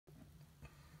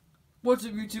What's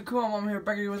up, YouTube? Come on, I'm here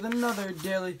back again with another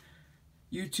daily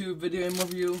YouTube video and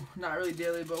review. Not really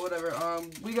daily, but whatever.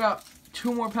 We got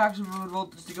 2 more packs of Rude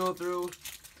Voltage to go through.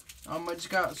 I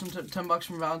just got some $10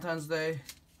 from Valentine's Day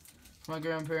for my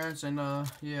grandparents, and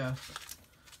yeah.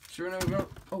 So we're gonna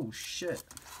oh shit.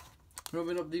 We're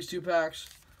gonna open up these 2 packs.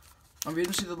 If you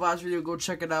didn't see the last video, go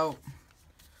check it out.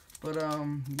 But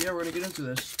yeah, we're gonna get into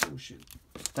this. Oh shit.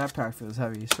 That pack feels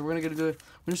heavy. So we're gonna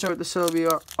start with the Celebi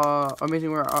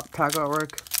Amazing Rare pack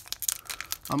artwork.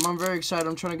 I'm very excited.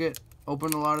 I'm trying to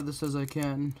open a lot of this as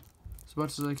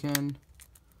much as I can.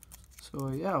 So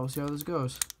yeah, we'll see how this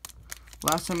goes.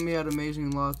 Last time we had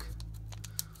amazing luck,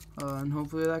 and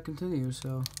hopefully that continues.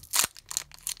 So.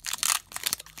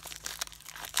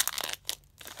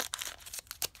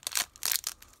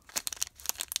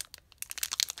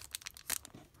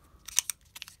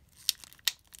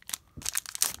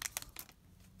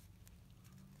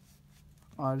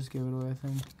 I just gave it away, I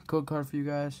think. Code card for you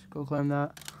guys. Go claim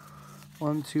that.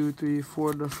 1, 2, 3,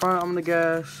 4 to the front. I'm gonna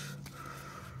guess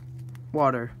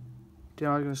water.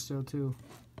 Damn, I was gonna steal 2.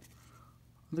 I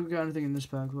don't think we got anything in this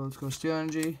pack. Well, let's go. Steel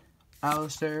Energy,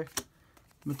 Alistair,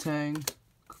 Matang,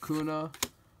 Kakuna,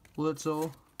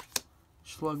 Blitzel,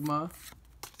 Slugma,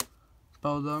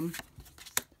 Beldum,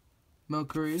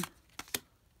 Milcery,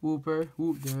 Wooper.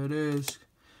 Whoop, there it is.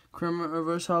 Kramer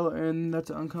Reverse Hollow, and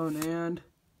that's an uncommon, and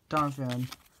Donphan.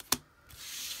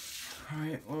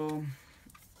 Alright, well,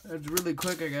 it's really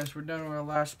quick, I guess. We're done with our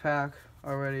last pack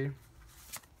already.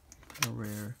 A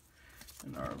rare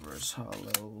and our reverse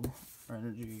hollow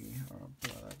energy. I'll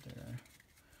put that there.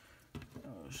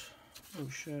 Oh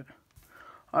shit.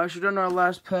 Alright, so we're done our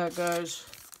last pack, guys.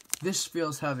 This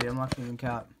feels heavy, I'm not gonna even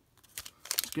cap.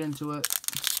 Let's get into it.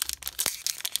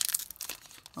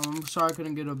 I'm sorry I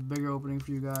couldn't get a bigger opening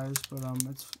for you guys, but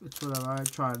it's whatever. I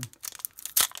tried.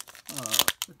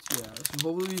 Yeah, so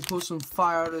hopefully we pull some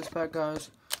fire out of this pack, guys.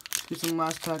 Get some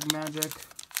last pack magic.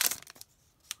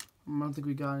 I don't think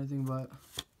we got anything, but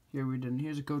here we didn't.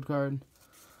 Here's a code card.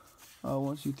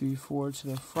 1, 2, 3, 4 to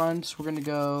the front. We're gonna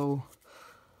go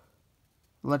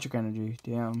Electric Energy.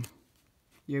 Damn.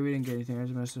 Yeah, we didn't get anything. I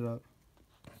just messed it up.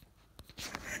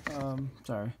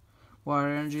 Sorry. Water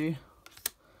Energy.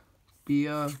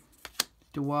 Bia.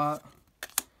 DeWatt.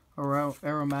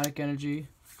 Aromatic Energy.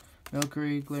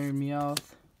 Milcery, Glaring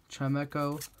Meowth,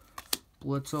 Chimecho,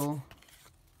 Blitzel,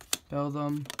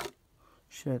 Beldum,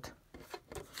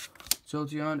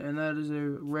 Jolteon, and that is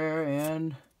a rare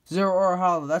and Zero Aura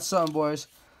Hollow. That's something, boys.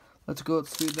 Let's go.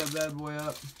 Let's speed that bad boy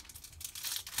up.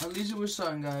 At least it was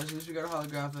something, guys. At least we got a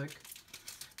holographic.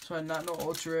 So I not no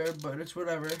ultra rare, but it's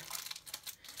whatever.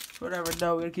 It's whatever.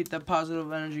 No, we're gonna keep that positive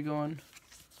energy going.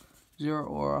 Zero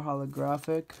Aura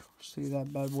holographic. Speed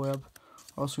that bad boy up.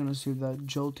 Also gonna see that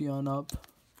Jolteon up.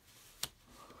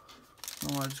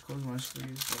 Oh, I just closed my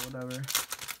sleeves, but whatever.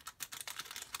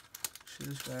 See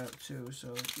this guy up too.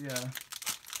 So yeah.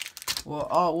 Well,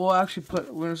 we'll actually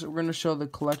we're gonna show the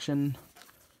collection.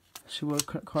 See what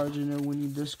cards are new. We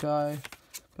need this guy.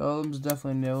 Beldum's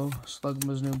definitely new.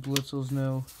 Slugma's new. Blitzel's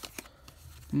new.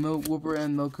 Wooper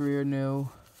and Milcery are new.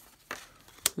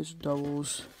 Those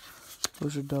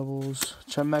are doubles.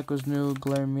 Chimecho's new.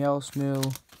 Glaring Meowth's new.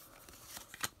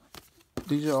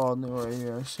 These are all new right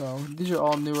here. So these are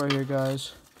all new right here,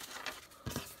 guys.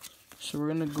 So we're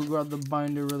gonna go grab the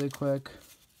binder really quick.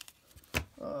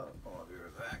 I'll be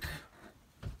right back.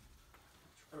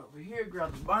 Right over here,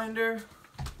 grab the binder.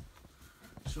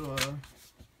 So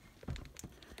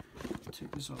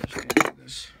take this off.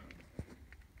 This.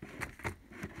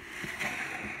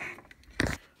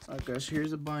 Alright, guys. So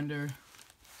here's the binder.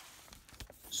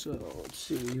 So let's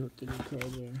see what the new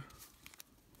cards are.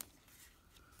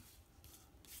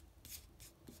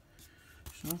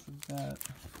 Not for that.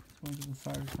 One's of the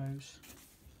fire types.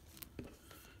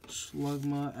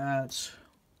 Slugma at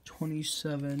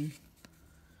 27.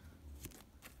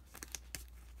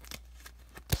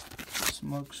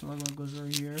 Slugma goes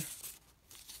right here.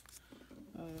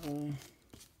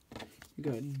 You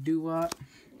got DeWatt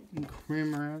and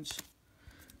Cramorant.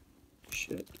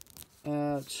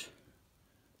 At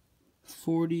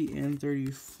 40 and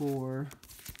 34.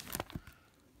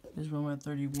 This one at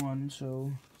 31,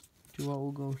 so DeWatt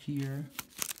will go here.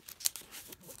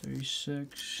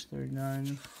 36,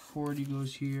 39, 40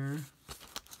 goes here.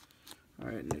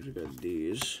 Alright, next we got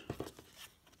these.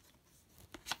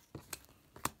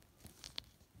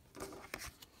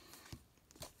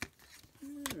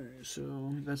 Alright,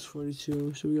 so that's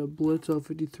 42. So we got Blitz off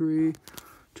 53,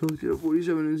 Tokyo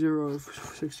 47 and 0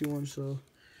 off 61. So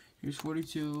here's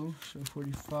 42, so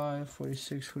 45,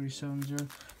 46, 47, 0.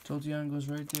 Jolteon goes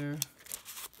right there.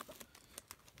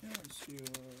 Yeah, let's see.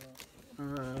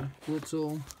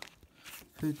 Blitzel,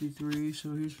 53.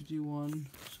 So here's 51.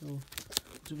 So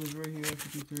it goes right here,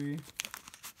 53.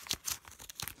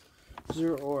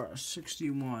 0 or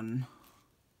 61.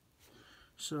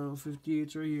 So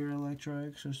 58's right here,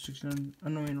 electric. So 69. I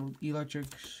mean electric,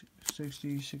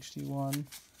 60, 61.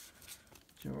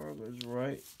 0 goes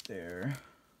right there.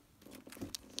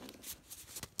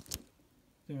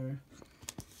 There.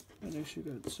 And next we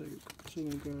got so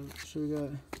we got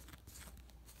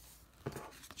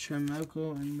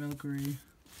Chemelco and Melkery,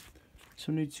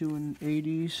 72 and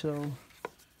 80. So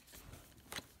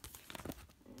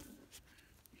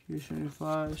here's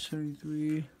 75,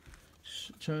 73.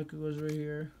 Chemelco goes right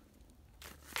here.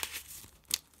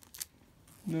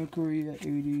 Melkery at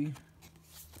 80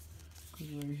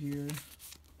 goes right here.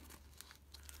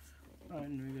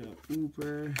 And we got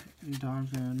Hooper and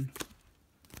Donphan.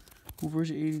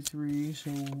 Hooper's 83,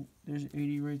 so there's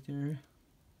 80 right there.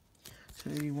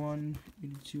 So 81,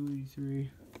 82,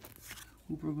 83.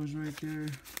 Hooper goes right there.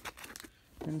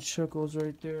 And Chuck goes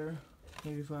right there.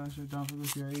 85, so Donphan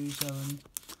goes here, 87.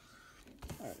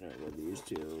 Alright, now we got these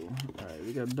two. Alright,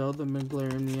 we got Beldam,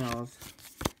 McGlair, and Meowth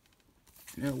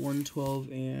at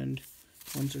 112 and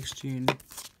 116.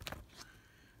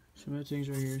 Some of things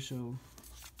right here, so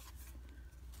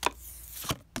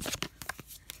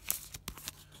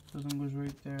Beldam goes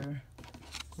right there.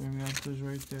 Meowth goes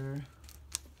right there.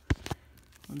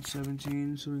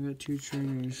 117, so we got two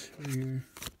trainers right here.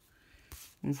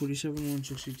 147,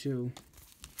 162.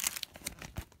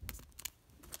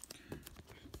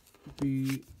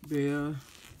 Bea goes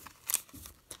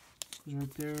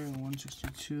right there, and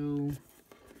 162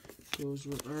 goes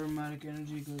with Aromatic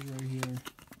Energy, goes right here.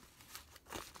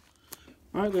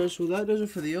 Alright guys, so that does it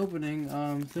for the opening.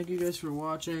 Thank you guys for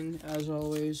watching, as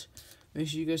always. Make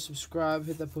sure you guys subscribe,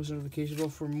 hit that post notification bell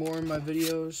for more of my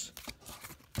videos.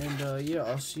 And yeah,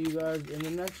 I'll see you guys in the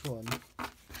next one.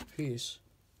 Peace.